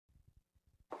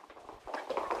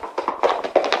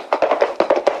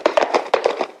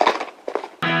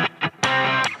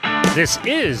This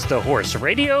is the Horse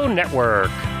Radio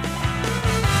Network.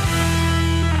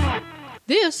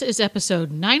 This is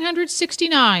episode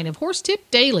 969 of Horse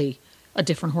Tip Daily. A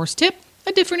different horse tip,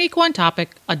 a different equine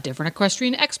topic, a different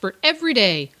equestrian expert every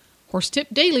day. Horse Tip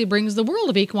Daily brings the world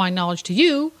of equine knowledge to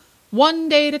you, one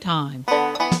day at a time.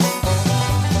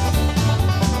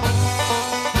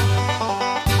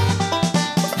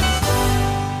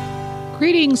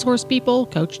 Greetings, horse people.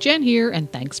 Coach Jen here, and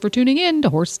thanks for tuning in to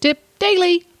Horse Tip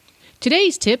Daily.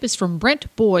 Today's tip is from Brent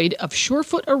Boyd of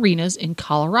Surefoot Arenas in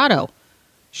Colorado.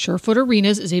 Surefoot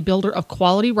Arenas is a builder of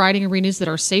quality riding arenas that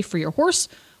are safe for your horse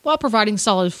while providing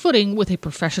solid footing with a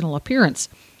professional appearance.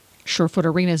 Surefoot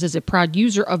Arenas is a proud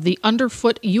user of the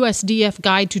Underfoot USDF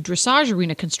Guide to Dressage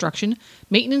Arena Construction,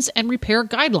 Maintenance, and Repair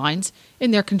Guidelines in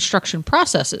their construction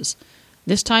processes.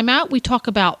 This time out, we talk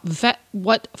about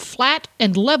what flat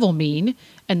and level mean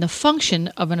and the function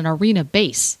of an arena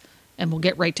base. And we'll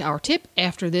get right to our tip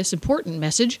after this important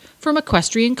message from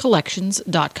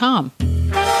EquestrianCollections.com.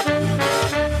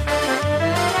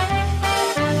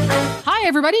 Hi,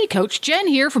 everybody. Coach Jen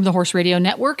here from the Horse Radio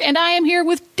Network, and I am here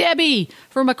with Debbie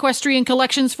from Equestrian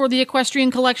Collections for the Equestrian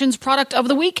Collections Product of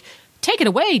the Week. Take it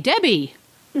away, Debbie.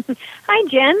 Hi,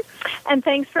 Jen, and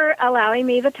thanks for allowing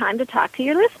me the time to talk to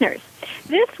your listeners.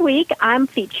 This week, I'm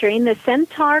featuring the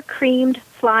Centaur Creamed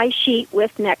Fly Sheet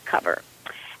with Neck Cover.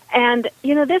 And,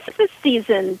 you know, this is a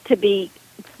season to be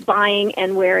buying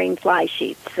and wearing fly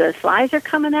sheets. The flies are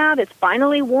coming out. It's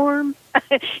finally warm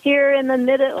here in the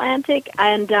mid-Atlantic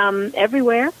and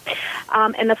everywhere,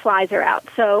 and the flies are out.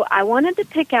 So I wanted to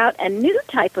pick out a new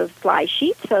type of fly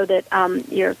sheet so that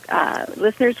your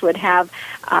listeners would have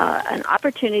an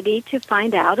opportunity to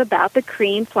find out about the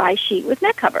cream fly sheet with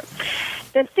neck cover.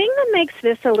 The thing that makes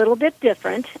this a little bit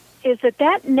different is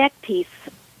that neck piece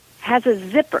has a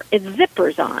zipper. It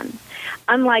zippers on,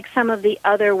 unlike some of the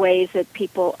other ways that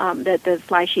people that the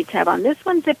fly sheets have on. This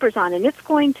one zippers on, and it's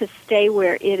going to stay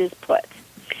where it is put.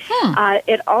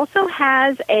 It also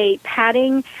has a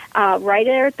padding right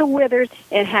there at the withers.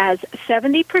 It has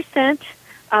 70%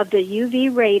 of the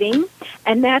UV rating,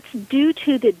 and that's due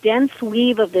to the dense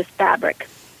weave of this fabric.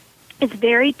 It's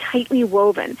very tightly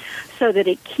woven so that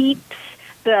it keeps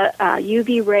the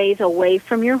UV rays away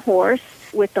from your horse.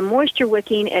 With the moisture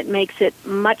wicking, it makes it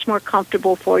much more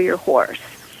comfortable for your horse.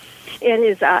 It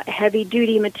is a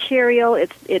heavy-duty material.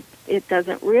 It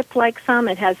doesn't rip like some.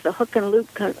 It has the hook and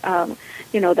loop, the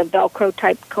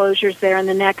Velcro-type closures there in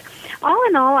the neck. All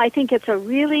in all, I think it's a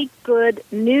really good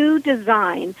new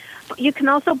design. You can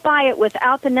also buy it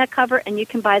without the neck cover, and you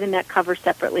can buy the neck cover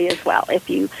separately as well if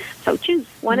you so choose.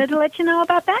 Wanted to let you know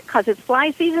about that because it's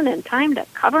fly season and time to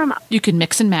cover them up. You can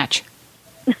mix and match.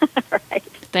 Right.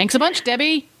 Thanks a bunch,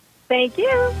 Debbie. Thank you.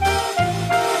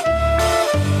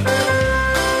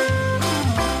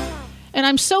 And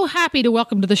I'm so happy to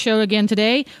welcome to the show again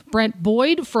today Brent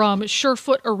Boyd from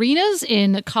Surefoot Arenas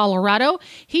in Colorado.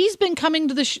 He's been coming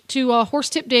to Horse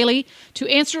Tip Daily to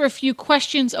answer a few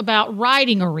questions about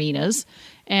riding arenas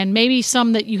and maybe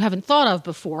some that you haven't thought of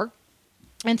before.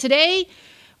 And today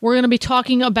we're going to be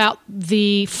talking about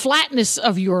the flatness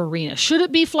of your arena. Should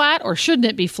it be flat or shouldn't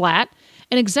it be flat?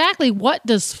 And exactly what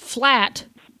does flat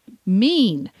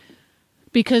mean?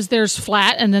 Because there's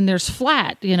flat and then there's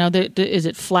flat. You know, is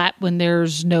it flat when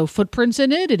there's no footprints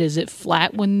in it? Is it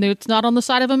flat when it's not on the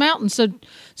side of a mountain?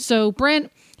 So Brent,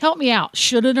 help me out.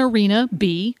 Should an arena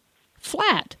be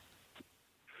flat?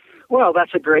 Well,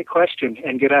 that's a great question.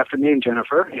 And good afternoon,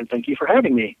 Jennifer, and thank you for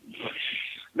having me.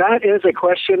 That is a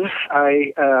question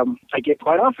I get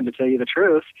quite often, to tell you the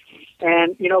truth.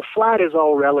 And, you know, flat is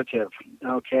all relative,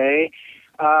 okay?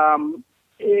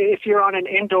 If you're on an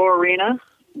indoor arena,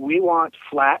 we want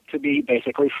flat to be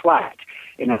basically flat.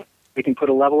 You know, we can put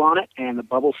a level on it, and the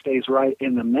bubble stays right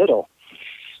in the middle.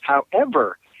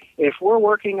 However, if we're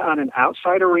working on an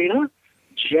outside arena,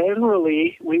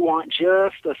 generally we want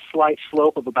just a slight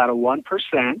slope of about a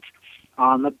 1%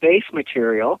 on the base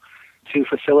material to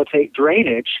facilitate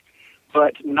drainage,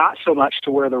 but not so much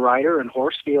to where the rider and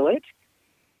horse feel it.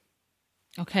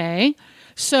 Okay.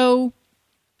 So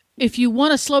if you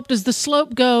want a slope, does the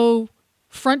slope go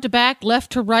front to back,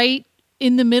 left to right,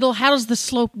 in the middle? How does the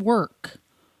slope work?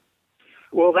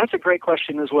 Well, that's a great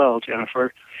question as well,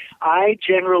 Jennifer. I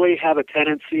generally have a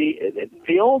tendency,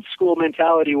 the old school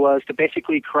mentality was to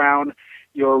basically crown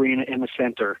your arena in the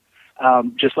center,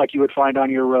 just like you would find on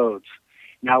your roads.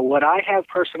 Now, what I have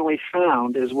personally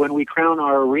found is when we crown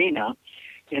our arena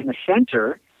in the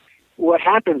center, what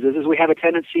happens is we have a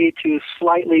tendency to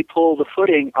slightly pull the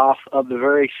footing off of the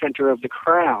very center of the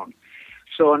crown.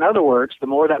 So in other words, the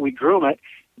more that we groom it,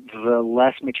 the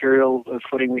less material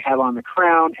footing we have on the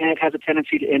crown, and it has a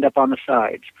tendency to end up on the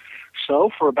sides. So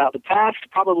for about the past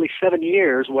probably 7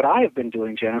 years, what I have been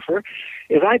doing, Jennifer,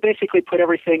 is I basically put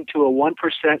everything to a 1%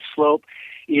 slope,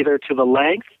 either to the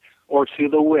length or to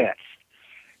the width.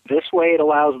 This way it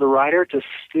allows the rider to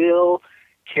still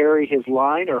carry his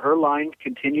line or her line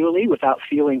continually without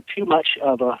feeling too much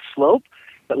of a slope.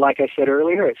 But like I said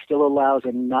earlier, it still allows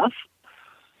enough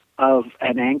of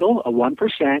an angle, a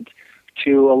 1%,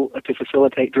 to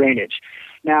facilitate drainage.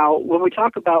 Now, when we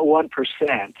talk about 1%,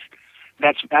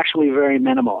 that's actually very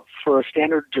minimal. For a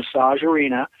standard dressage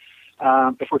arena,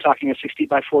 if we're talking a 60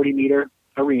 by 40 meter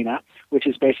arena, which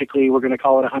is basically, we're going to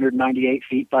call it 198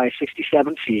 feet by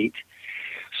 67 feet.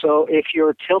 So if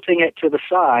you're tilting it to the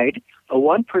side, a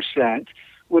 1%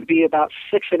 would be about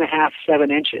 6.5,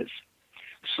 7 inches.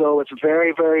 So it's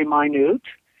very, very minute.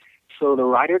 So the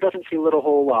rider doesn't feel it a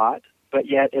whole lot, but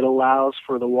yet it allows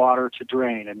for the water to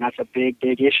drain. And that's a big,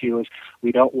 big issue, is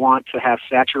we don't want to have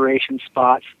saturation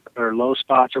spots or low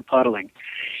spots or puddling.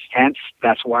 Hence,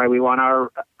 that's why we want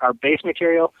our base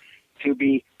material to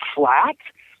be flat,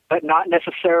 but not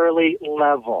necessarily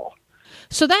level.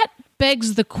 So that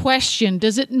begs the question,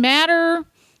 does it matter?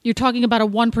 You're talking about a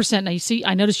 1%. Now, you see,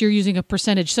 I notice you're using a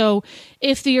percentage. So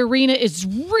if the arena is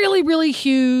really, really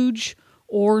huge,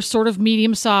 or sort of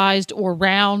medium-sized, or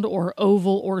round, or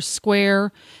oval, or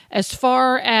square, as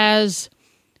far as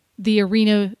the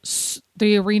arena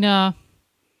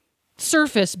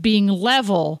surface being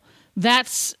level,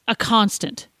 that's a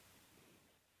constant.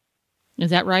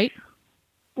 Is that right?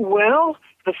 Well,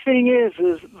 the thing is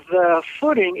the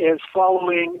footing is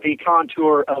following the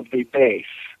contour of the base.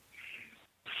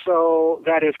 So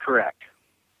that is correct.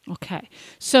 Okay.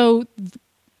 So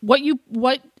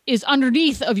what is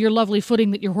underneath of your lovely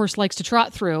footing that your horse likes to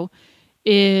trot through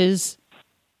is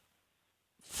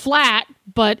flat,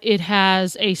 but it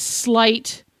has a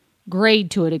slight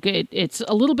grade to it. It's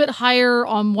a little bit higher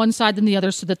on one side than the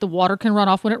other so that the water can run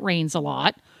off when it rains a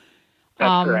lot.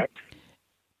 That's correct.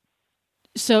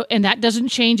 So, and that doesn't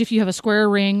change if you have a square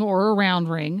ring or a round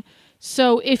ring.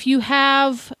 So if you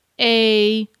have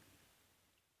is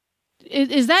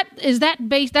that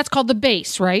base? That's called the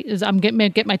base, right? I'm get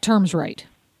my terms right.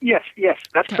 Yes,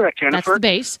 that's correct, Jennifer.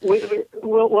 That's the base.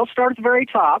 We'll start at the very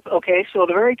top. Okay, so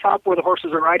the very top where the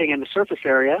horses are riding in the surface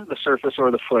area, the surface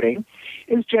or the footing,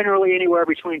 is generally anywhere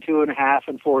between 2.5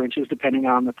 and 4 inches, depending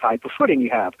on the type of footing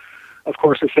you have. Of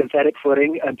course, a synthetic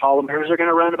footing and polymers are going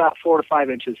to run about 4 to 5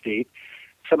 inches deep.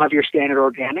 Some of your standard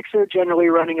organics are generally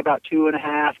running about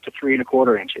 2.5 to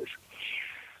 3.25 inches.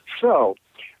 So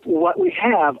what we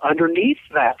have underneath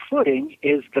that footing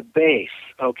is the base,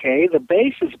 okay? The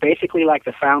base is basically like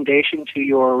the foundation to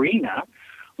your arena,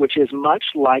 which is much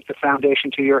like the foundation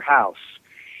to your house.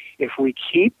 If we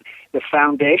keep the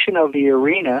foundation of the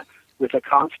arena with a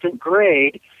constant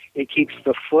grade, it keeps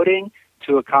the footing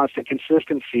to a constant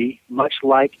consistency, much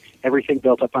like everything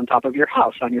built up on top of your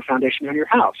house, on your foundation on your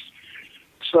house.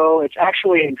 So it's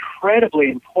actually incredibly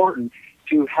important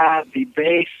to have the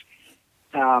base.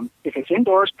 If it's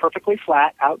indoors, perfectly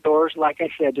flat. Outdoors, like I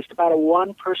said, just about a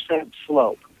 1%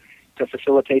 slope to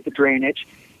facilitate the drainage.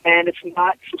 And it's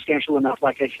not substantial enough,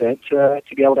 like I said, to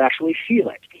be able to actually feel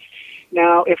it.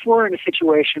 Now, if we're in a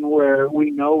situation where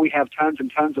we know we have tons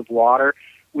and tons of water,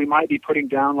 we might be putting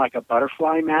down like a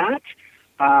butterfly mat,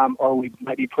 or we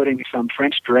might be putting some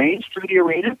French drains through the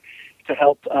arena to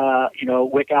help,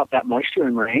 wick out that moisture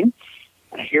and rain.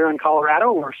 Here in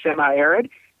Colorado, we're semi-arid.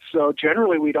 So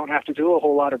generally, we don't have to do a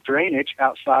whole lot of drainage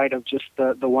outside of just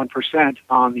the 1%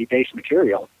 on the base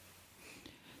material.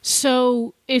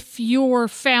 So if your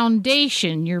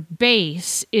foundation, your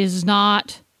base, is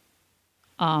not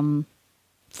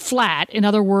flat, in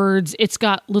other words, it's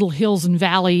got little hills and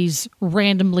valleys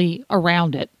randomly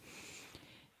around it,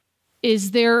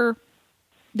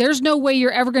 there's no way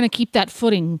you're ever going to keep that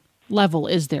footing level,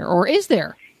 is there? Or is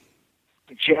there?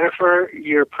 Jennifer,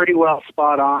 you're pretty well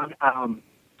spot on.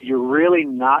 You're really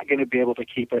not going to be able to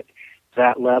keep it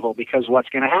that level, because what's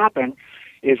going to happen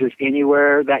is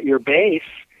anywhere that your base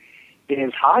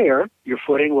is higher, your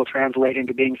footing will translate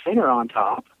into being thinner on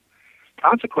top.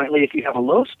 Consequently, if you have a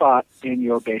low spot in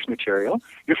your base material,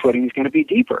 your footing is going to be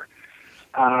deeper.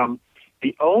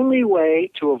 The only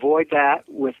way to avoid that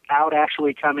without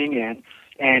actually coming in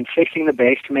and fixing the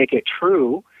base to make it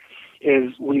true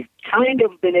is we've kind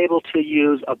of been able to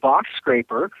use a box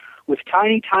scraper with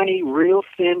tiny, tiny, real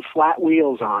thin, flat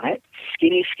wheels on it,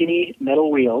 skinny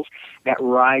metal wheels that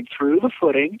ride through the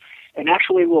footing and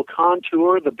actually will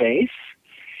contour the base.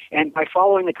 And by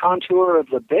following the contour of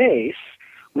the base,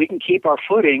 we can keep our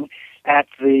footing at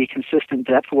the consistent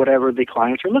depth, whatever the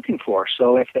clients are looking for.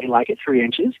 So if they like it 3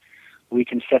 inches, we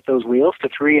can set those wheels to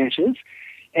 3 inches.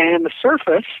 And the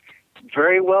surface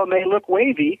very well may look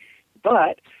wavy,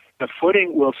 but the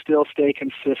footing will still stay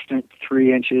consistent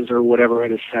 3 inches or whatever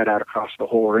it is set out across the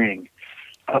whole ring.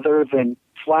 Other than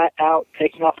flat out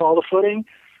taking off all the footing,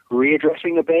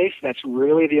 readdressing the base, that's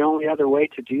really the only other way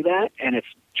to do that, and it's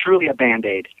truly a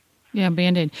Band-Aid. Yeah,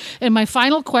 Band-Aid. And my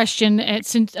final question,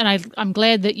 I'm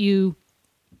glad that you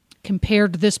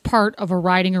compared this part of a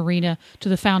riding arena to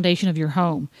the foundation of your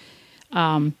home.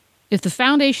 If the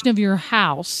foundation of your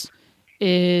house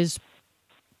is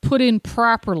put in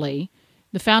properly,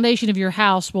 the foundation of your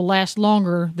house will last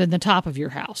longer than the top of your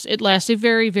house. It lasts a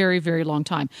very, very, very long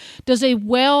time. Does a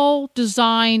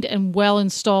well-designed and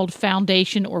well-installed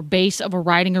foundation or base of a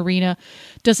riding arena,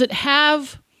 does it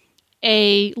have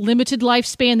a limited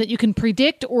lifespan that you can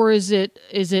predict, or is it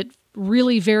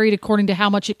really varied according to how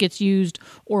much it gets used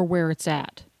or where it's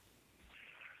at?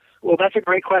 Well, that's a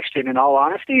great question. In all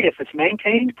honesty, if it's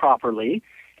maintained properly,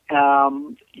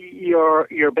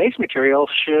 your base material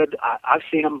should, I've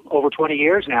seen them over 20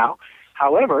 years now.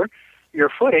 However, your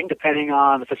footing, depending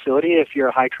on the facility, if you're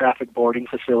a high-traffic boarding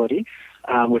facility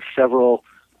with several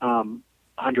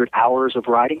 100 hours of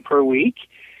riding per week,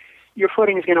 your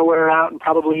footing is going to wear out in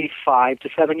probably 5 to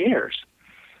 7 years.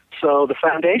 So the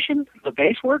foundation, the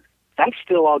base work, that's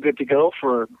still all good to go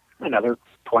for another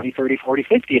 20, 30, 40,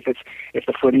 50 if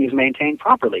the footing is maintained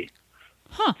properly.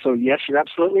 Huh. So yes, you're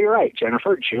absolutely right,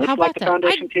 Jennifer. Just like the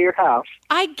foundation to your house.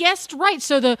 I guessed right.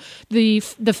 So the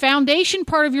foundation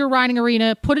part of your riding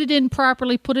arena, put it in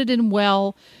properly, put it in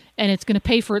well, and it's going to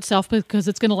pay for itself because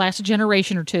it's going to last a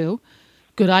generation or two.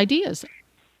 Good ideas.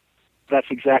 That's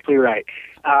exactly right.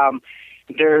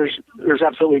 There's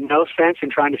absolutely no sense in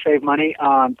trying to save money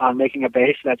on making a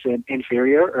base that's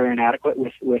inferior or inadequate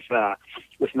with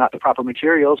not the proper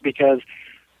materials, because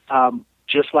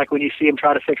just like when you see them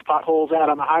try to fix potholes out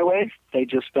on the highway, they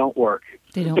just don't work.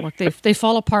 They don't work. They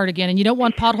fall apart again, and you don't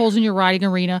want potholes in your riding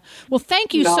arena. Well,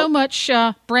 thank you so much,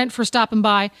 Brent, for stopping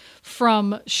by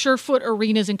from Surefoot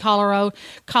Arenas in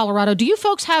Colorado. Do you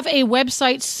folks have a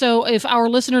website so if our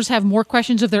listeners have more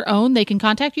questions of their own, they can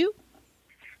contact you?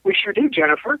 We sure do,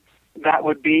 Jennifer. That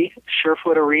would be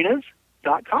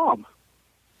surefootarenas.com.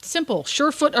 Simple.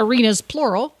 Surefoot Arenas,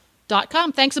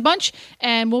 plural.com. Thanks a bunch,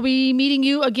 and we'll be meeting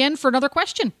you again for another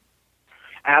question.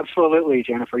 Absolutely,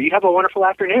 Jennifer. You have a wonderful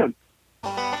afternoon.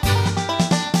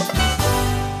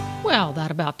 Well, that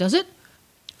about does it.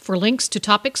 For links to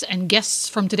topics and guests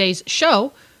from today's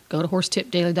show, go to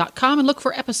horsetipdaily.com and look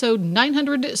for episode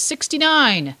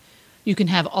 969. You can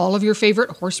have all of your favorite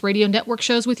Horse Radio Network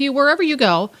shows with you wherever you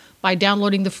go by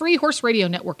downloading the free Horse Radio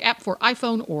Network app for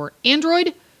iPhone or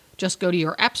Android. Just go to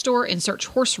your app store and search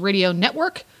Horse Radio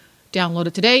Network. Download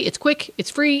it today. It's quick,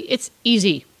 it's free, it's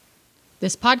easy.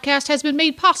 This podcast has been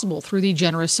made possible through the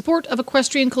generous support of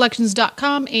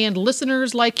EquestrianCollections.com and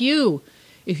listeners like you.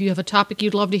 If you have a topic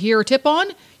you'd love to hear a tip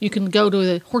on, you can go to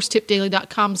the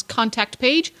HorseTipDaily.com's contact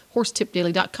page,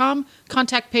 HorseTipDaily.com,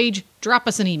 contact page, drop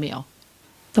us an email.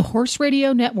 The Horse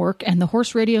Radio Network and the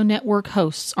Horse Radio Network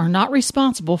hosts are not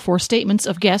responsible for statements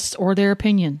of guests or their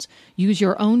opinions. Use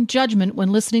your own judgment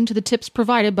when listening to the tips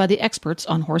provided by the experts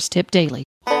on Horse Tip Daily.